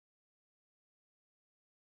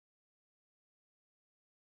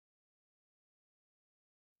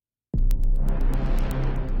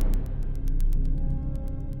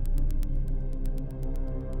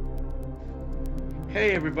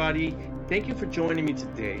Hey everybody, thank you for joining me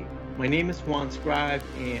today. My name is Juan Scribe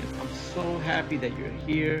and I'm so happy that you're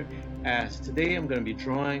here as today I'm going to be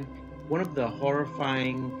drawing one of the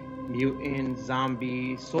horrifying mutant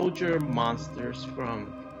zombie soldier monsters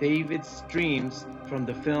from David's dreams from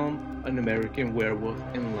the film An American Werewolf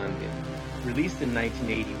in London, released in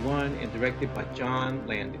 1981 and directed by John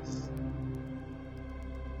Landis.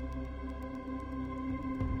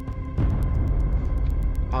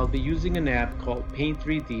 I'll be using an app called Paint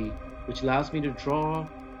 3D, which allows me to draw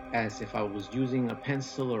as if I was using a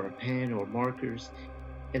pencil or a pen or markers,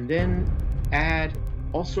 and then add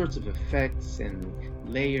all sorts of effects and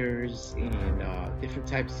layers and different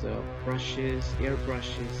types of brushes,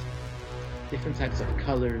 airbrushes, different types of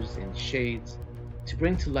colors and shades to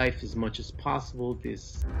bring to life as much as possible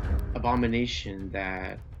this abomination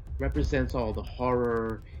that represents all the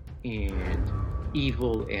horror and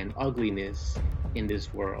evil and ugliness in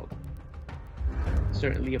this world.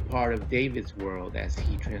 Certainly a part of David's world as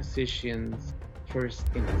he transitions first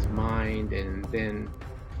in his mind and then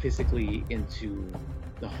physically into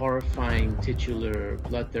the horrifying titular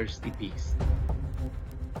bloodthirsty beast.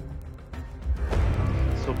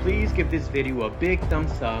 So please give this video a big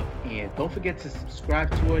thumbs up and don't forget to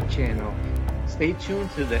subscribe to our channel. Stay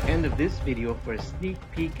tuned to the end of this video for a sneak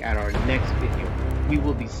peek at our next video. We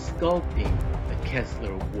will be sculpting the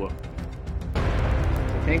Kessler wolf.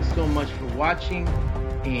 Thanks so much for watching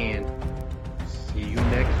and see you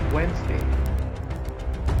next Wednesday.